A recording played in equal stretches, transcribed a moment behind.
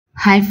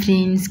Hi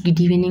friends, good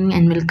evening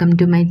and welcome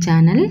to my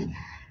channel.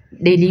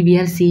 Daily we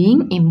are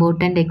seeing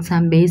important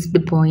exam based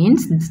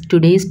points.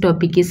 Today's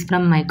topic is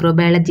from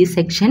microbiology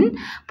section.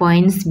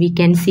 Points we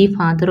can see: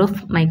 father of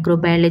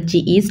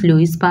microbiology is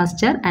Louis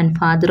Pasteur and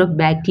father of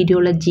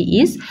bacteriology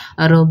is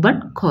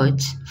Robert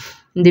Koch.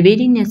 The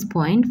very next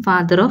point,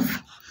 father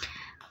of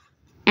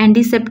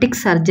antiseptic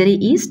surgery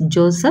is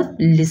Joseph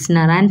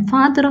Lisner and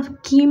father of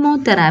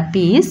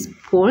chemotherapy is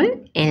Paul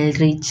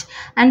Ehrlich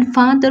and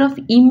father of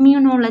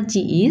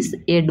immunology is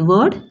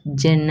Edward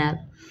Jenner.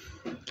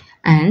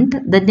 And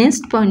the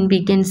next point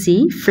we can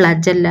see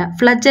flagella.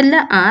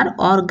 Flagella are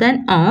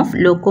organ of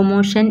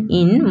locomotion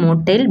in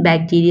motile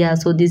bacteria.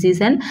 So this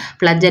is an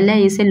flagella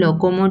is a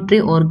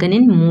locomotory organ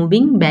in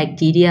moving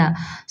bacteria.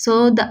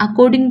 So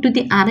according to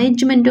the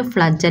arrangement of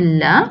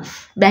flagella,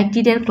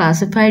 bacteria are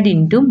classified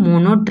into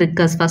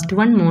monotrichous. First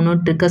one,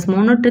 monotrichous.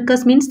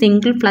 Monotrichous means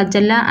single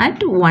flagella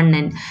at one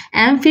end.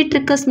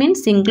 Amphitrichous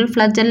means single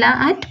flagella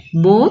at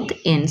both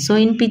ends. So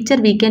in picture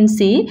we can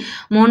see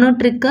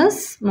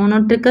monotrichous.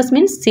 Monotrichous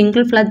means single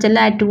flagella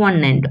at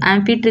one end.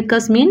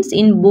 Amphitrichous means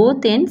in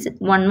both ends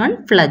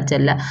one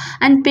flagella.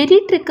 And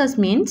peritrichous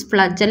means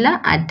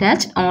flagella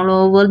attached all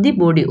over the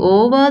body.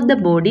 Over the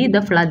body the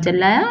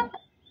flagella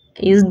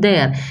is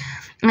there.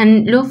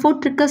 And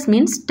lophotrichous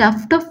means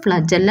tuft of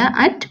flagella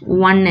at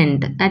one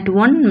end. At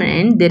one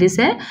end there is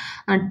a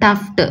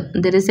tuft.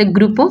 There is a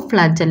group of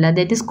flagella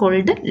that is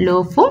called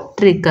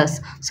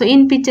lophotrichous. So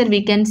in picture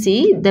we can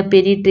see the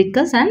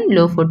peritrichous and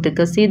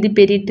lophotrichous. See the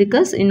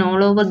peritrichous, in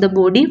all over the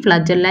body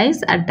flagella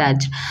is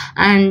attached.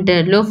 And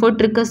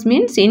lophotrichous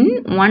means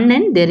in one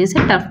end there is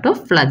a tuft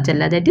of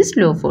flagella, that is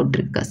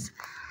lophotrichous.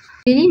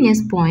 Very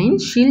next point,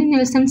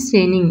 Schill-Nielsen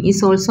staining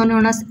is also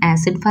known as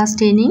acid-fast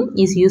staining,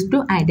 is used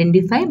to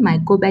identify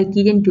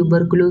Mycobacterium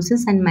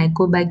tuberculosis and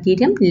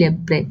Mycobacterium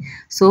leprae.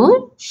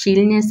 So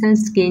Schill-Nielsen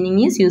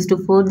staining is used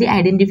for the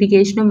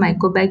identification of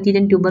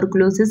Mycobacterium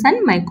tuberculosis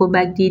and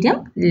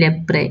Mycobacterium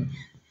leprae.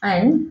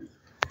 And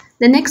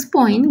the next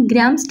point,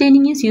 gram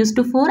staining is used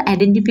for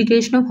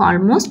identification of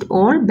almost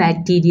all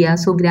bacteria.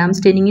 So gram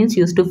staining is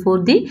used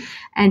for the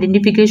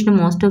identification of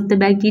most of the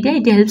bacteria.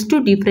 It helps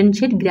to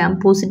differentiate gram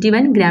positive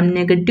and gram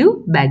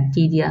negative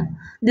bacteria.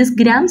 This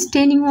gram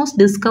staining was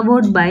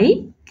discovered by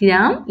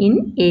Gram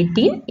in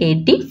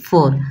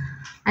 1884.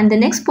 And the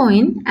next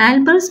point,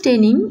 Albert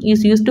staining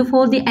is used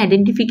for the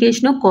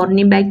identification of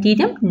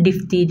Corynebacterium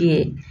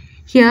diphtheriae.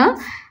 Here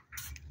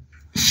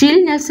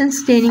Schill-Nielsen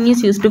staining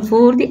is used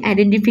for the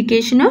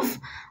identification of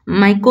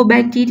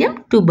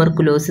Mycobacterium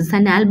tuberculosis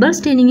and Albert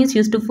staining is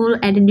used for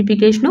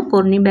identification of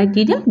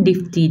Corynebacterium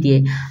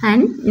diphtheriae.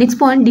 And next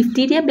point,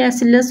 diphtheria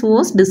bacillus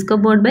was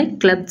discovered by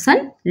Klebs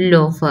and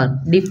Lofer.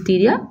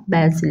 Diphtheria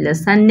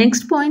bacillus. And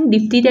next point,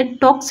 diphtheria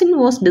toxin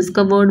was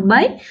discovered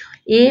by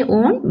A.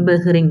 on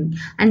Behring.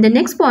 And the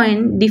next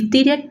point,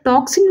 diphtheria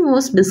toxin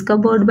was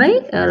discovered by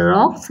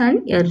Rox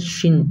and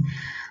Ershin.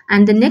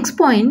 And the next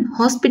point,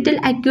 hospital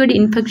acquired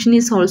infection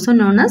is also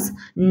known as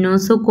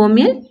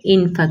nosocomial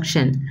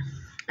infection.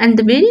 And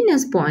the very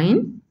next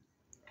point,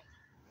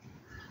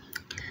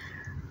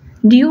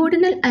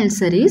 duodenal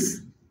ulcer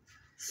is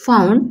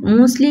found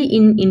mostly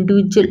in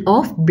individual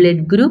of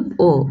blood group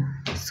O.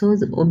 So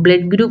the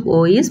blood group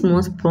O is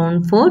most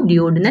prone for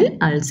duodenal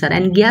ulcer,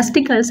 and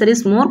gastric ulcer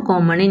is more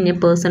common in a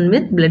person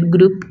with blood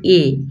group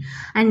A.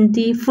 And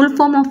the full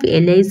form of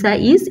ELISA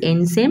is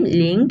enzyme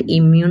linked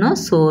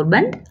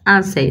immunosorbent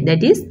assay,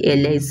 that is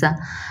ELISA.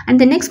 And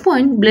the next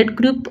point, blood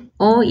group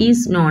O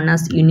is known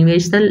as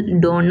universal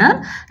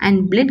donor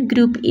and blood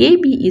group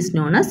AB is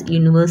known as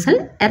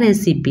universal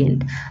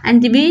recipient.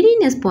 And the very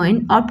next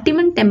point,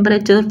 optimum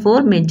temperature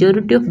for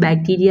majority of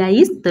bacteria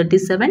is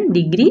 37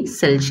 degrees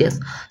Celsius.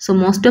 So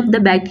most of the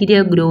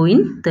bacteria grow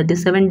in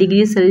 37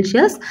 degrees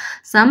Celsius.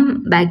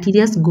 Some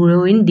bacteria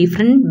grow in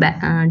different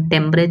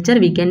temperature.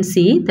 We can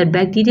see that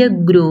bacteria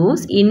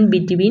grows in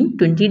between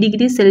 20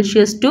 degrees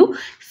Celsius to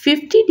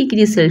 50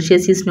 degrees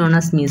Celsius is known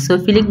as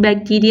mesophilic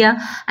bacteria,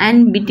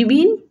 and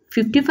between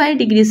 55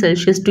 degrees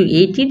Celsius to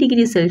 80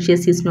 degrees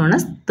Celsius is known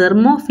as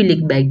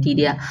thermophilic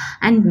bacteria,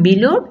 and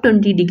below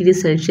 20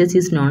 degrees Celsius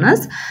is known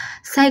as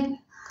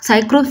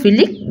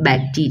psychrophilic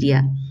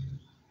bacteria.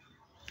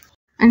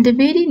 And the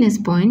very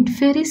next point,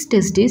 Ferris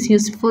test is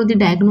used for the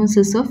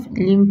diagnosis of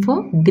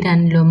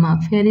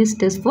lymphogranuloma. Ferris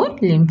test for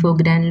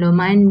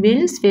lymphogranuloma, and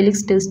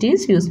Wells-Felix test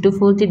is used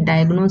for the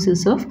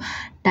diagnosis of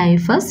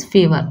typhus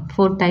fever.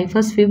 For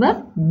typhus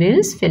fever,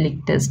 Wells-Felix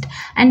test.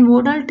 And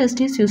Vodal test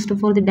is used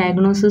for the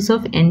diagnosis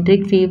of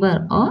enteric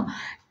fever or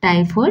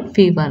typhoid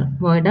fever.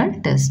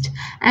 Vodal test.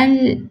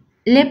 And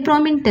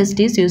Lepromin test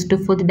is used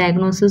for the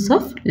diagnosis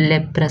of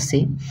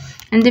leprosy.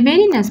 And the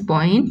very next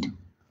point,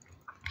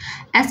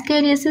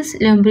 Ascariasis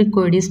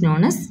lumbricoid is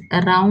known as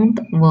a round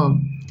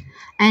worm,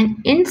 and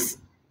in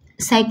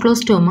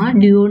Cyclostoma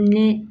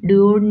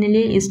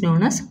duodenale is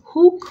known as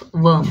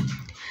hookworm,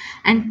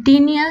 and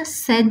Tinea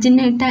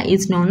saginata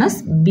is known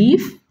as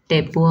beef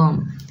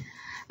tapeworm,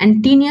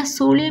 and Tinea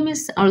solium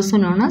is also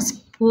known as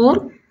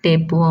pork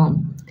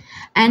tapeworm,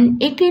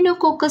 And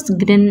Echinococcus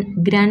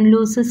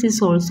granulosus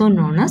is also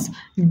known as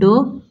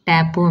dog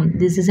tapeworm.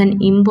 This is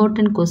an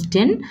important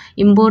question,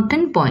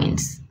 important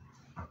points.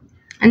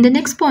 And the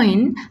next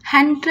point,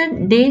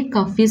 100-day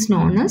cough is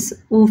known as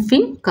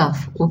whooping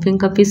cough. Whooping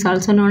cough is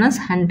also known as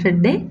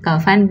 100-day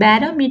cough. And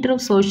barometer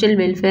of social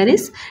welfare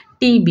is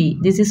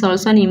TB. This is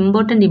also an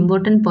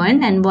important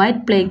point. And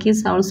white plague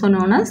is also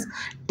known as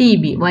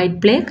TB.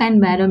 White plague and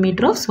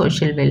barometer of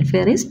social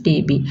welfare is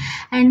TB.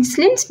 And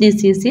Slim's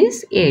disease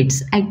is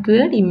AIDS,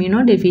 acquired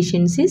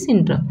immunodeficiency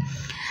syndrome.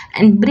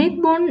 And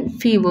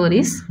breakbone fever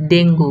is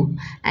dengue,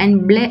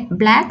 and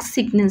black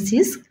sickness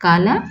is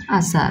kala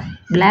asar,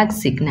 black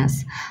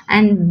sickness.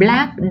 And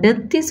black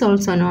death is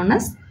also known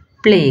as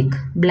plague,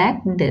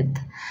 black death.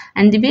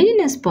 And the very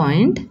next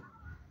point,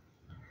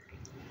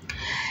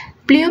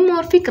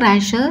 pleomorphic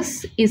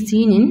rashes is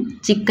seen in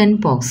chicken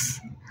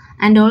pox,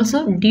 and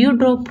also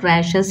dewdrop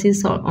rashes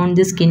is on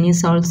the skin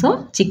is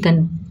also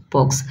chicken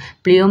pox.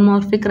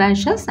 Pleomorphic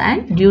rashes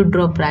and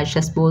dewdrop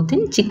rashes both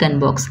in chicken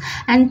pox.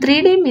 And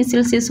 3-day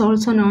measles is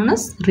also known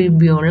as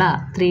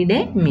rubella,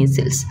 3-day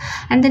measles.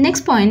 And the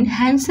next point,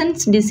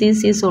 Hansen's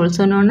disease is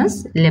also known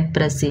as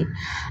leprosy.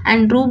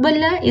 And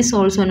rubella is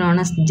also known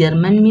as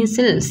German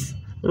measles.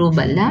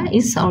 Rubella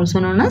is also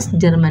known as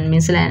German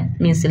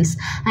measles.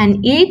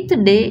 And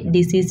 8th-day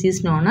disease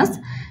is known as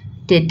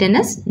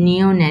tetanus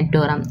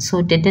neonatorum.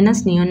 So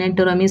tetanus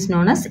neonatorum is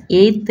known as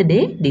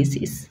 8th-day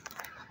disease.